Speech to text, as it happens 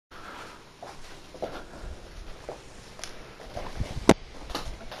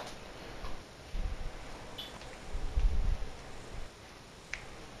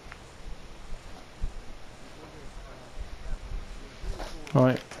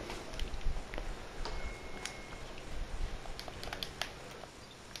Right.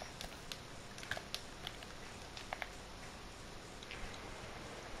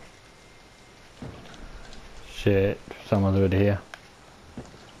 Shit, someone's already here.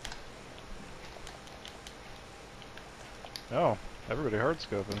 Oh, everybody hard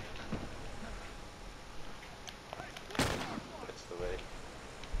scoping. That's the way.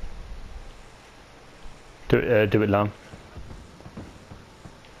 Do it, Lam.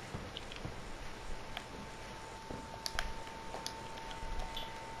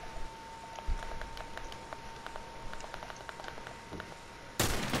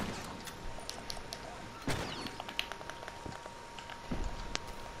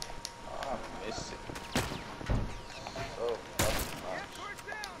 I'm missing. So fucking much.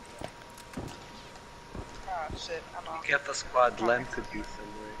 Ah, shit, I'm off. Get the squad, Len could be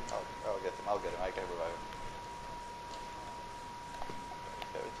somewhere. I'll get him, I can revive him.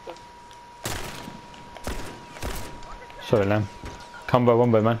 Sorry, Lam. Combo,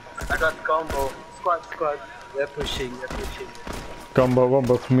 wombo, man. I got combo. Squad. They're pushing. Combo,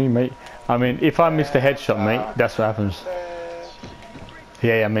 wombo for me, mate. I mean, if I miss the headshot, mate, that's what happens.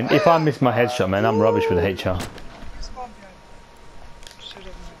 Yeah, I mean, if I miss my headshot, man, I'm rubbish with the HR. Spawn behind. Shoot at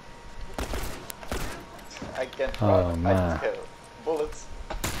me. I can't Oh, run, man. I kill. Bullets.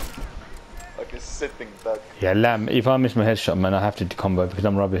 Like a sitting duck. Yeah, Lam, if I miss my headshot, man, I have to combo because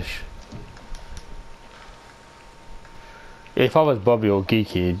I'm rubbish. If I was Bobby or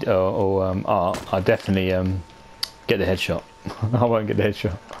Geeky or Art, I'd definitely get the headshot. I won't get the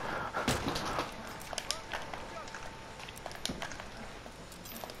headshot.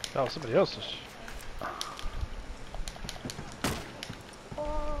 Oh, somebody else's.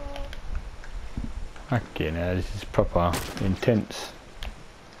 Okay, now this is proper intense.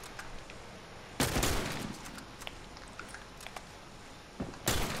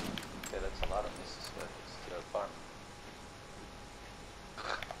 Okay, that's a lot of misses, but it's still fun.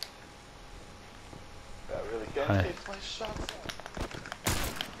 I really can't hit my shots.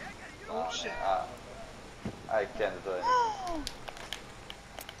 Oh shit. I can't do anything.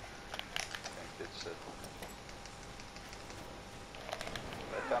 It's shit.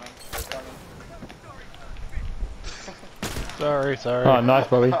 They're coming. Sorry. Oh, nice,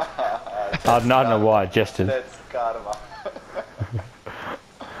 Bobby. I don't know why I jested. That's karma.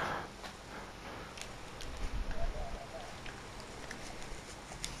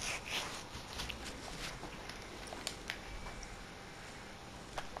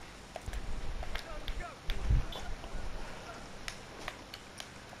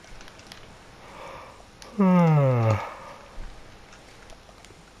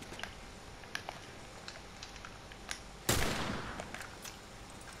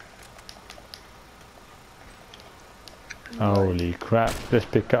 Holy crap, let's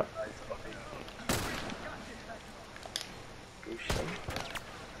pick up.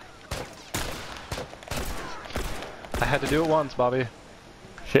 I had to do it once, Bobby.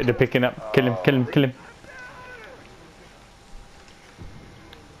 Shit, they're picking up. Kill him.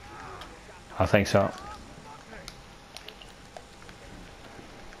 I think so.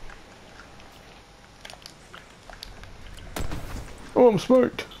 Oh, I'm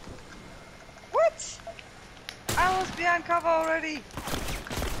smoked. What? I was behind cover already.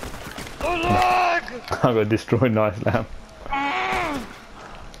 Oh lag! I got destroyed, nice Lamb.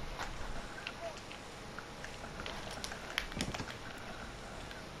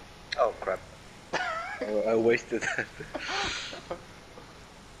 Oh crap. I wasted that.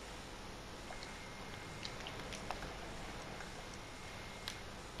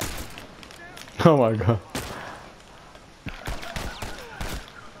 Oh my god.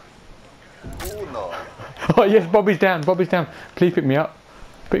 Uno. Oh yes, Bobby's down. Please pick me up.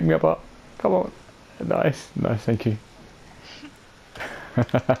 Pick me up. Come on. Nice, thank you.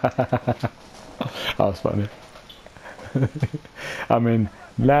 That was funny. I mean,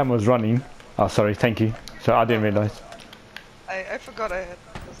 Lamb was running. Oh, sorry, thank you. So I didn't realise. I forgot I had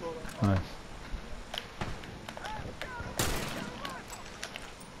this little. Nice.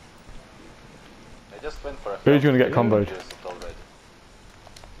 I just went for a Who's gonna get comboed?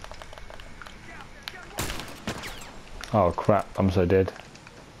 Oh crap, I'm so dead.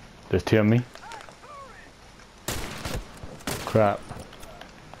 There's two on me. Crap.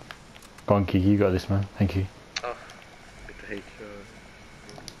 Go on, Kiki, you got this, man. Thank you. Oh, with the HR.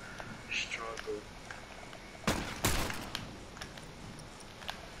 Struggle.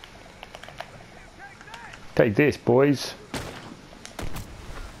 Take this, boys.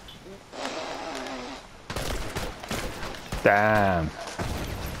 Damn.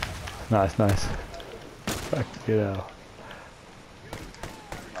 Nice. Fuck it out.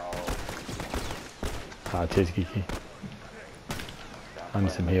 Ah, cheers, Geeky. I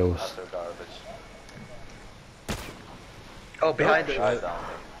need some heals. Utter garbage. Oh, behind Oh, us. Right down,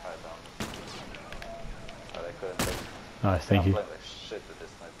 right down. But I couldn't take. Nice, thank I'm you. playing like shit with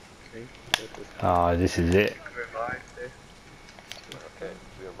this night. Okay, that was Ah, this is it. revive there. Okay,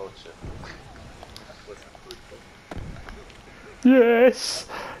 we are both shit. That was a good one. Yes!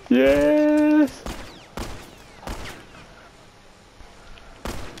 Yes!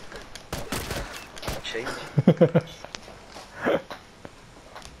 Change.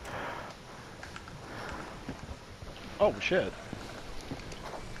 Oh shit.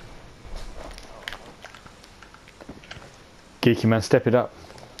 Geeky man, step it up.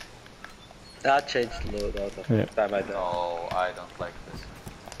 I changed the loadout after Yeah. the time I died. No, I don't like this.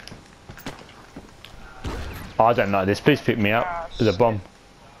 Oh, I don't like this. Please pick me up. There's a bomb.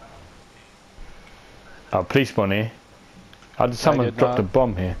 Oh, please spawn here. How did someone did drop not. a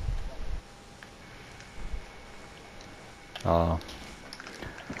bomb here? Oh.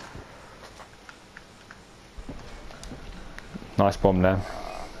 Nice bomb there.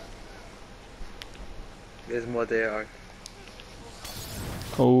 There's more there, Art.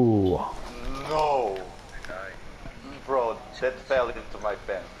 Oh. No! Bro, that fell into my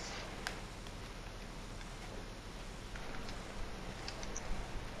pants.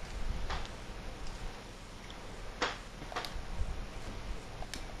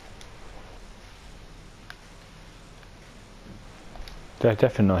 They're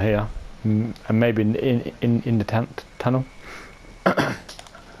definitely not here. And maybe in the tunnel.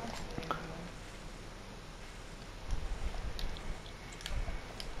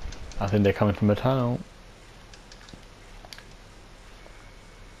 I think they're coming from the tunnel.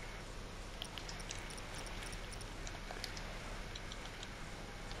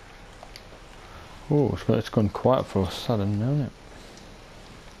 Oh, it's gone quiet for a sudden, hasn't it?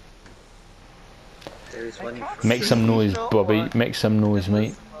 There is one in front. Make some noise, No Bobby. one. Make some noise,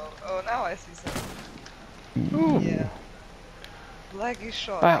 mate. Oh, now I see something. Ooh. Yeah. Laggy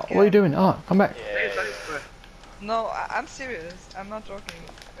shot. Wow, what are you again. doing? Ah, come back. No, I'm serious. I'm not joking.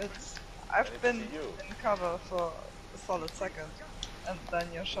 I've need to been see you. in cover for a solid second, and then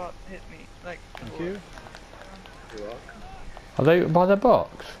your shot hit me. Like. Thank you. You're welcome. Are they by the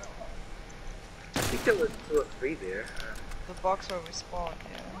box? I think there was 2 or 3 there. The box where we spawned.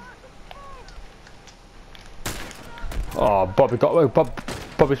 Yeah. Oh, Bobby got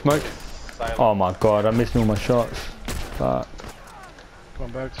Bobby smoked. Silent. Oh my god, I'm missing all my shots. Fuck. Come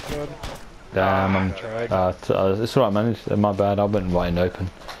on back, squad. Damn, I'm. Tried. It's alright, man. It's my bad. I went wide open.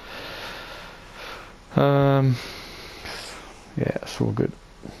 Yeah, it's all good.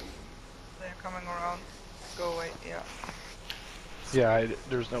 They're coming around. Go away. Yeah. Yeah,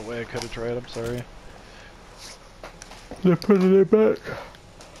 there's no way I could have tried. I'm sorry. They're putting it back.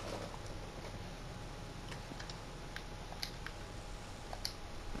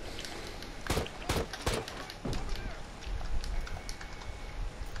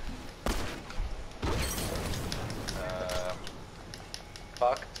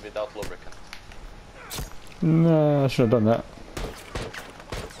 Fucked without lubricant. No, I should have done that.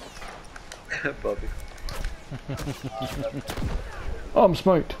 Bobby. Oh, I'm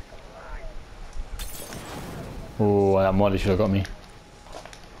smoked. Oh, that molly should have got me.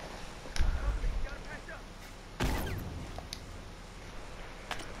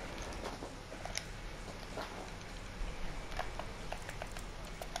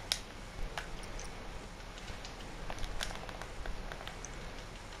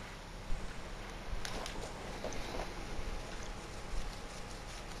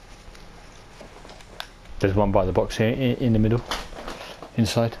 There's one by the box here, in the middle,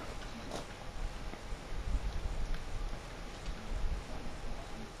 inside.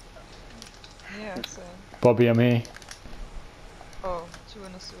 Yeah. Same. Bobby, I'm here. Oh, 2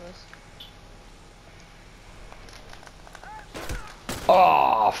 in the sewers.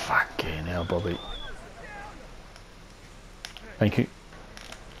 Oh, fucking hell, Bobby. Thank you.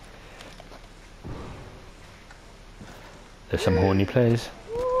 There's some horny players.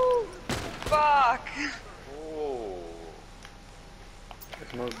 Woo! Fuck! Ooh.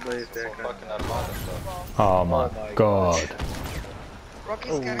 There's more players there, So guys. fucking armada shot. Oh my god.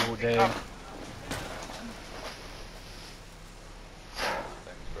 Rocky's Oh, getting picked damn. up.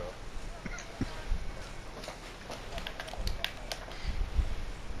 Thanks, bro.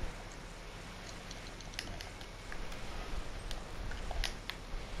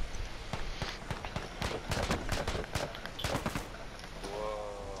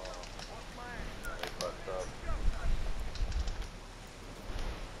 Whoa. They fucked up.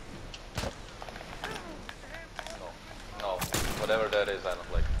 No, whatever that is, I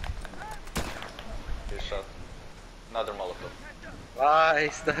don't like. Good shot. Another Molotov.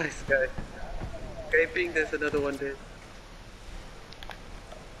 Nice, nice guy. Okay, ping, there's another one there.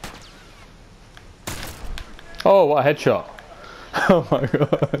 Oh, what a headshot! Oh my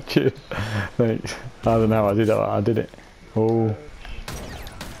god, cheers. Thanks. I don't know how I did that. I did it. Oh.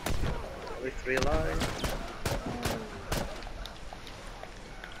 Only 3 alive.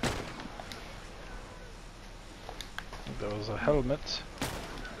 There was a helmet.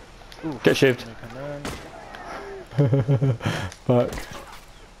 Ooh, Get shivved. Fuck.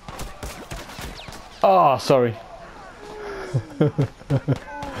 Oh, sorry.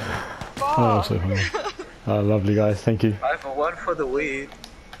 Oh, so funny. Oh, lovely guys, thank you. 5-1 for the win.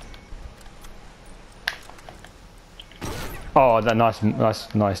 Oh, that nice one. Nice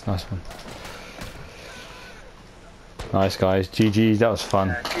guys, GG's, that was fun.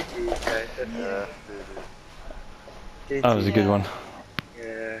 Yeah, GG, guys. Yeah, That was a good one.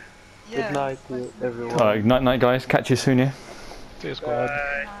 Yeah. Yeah. Good night to everyone. Alright, night guys, catch you soon, yeah? See you, squad.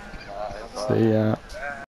 Bye. dude. See ya.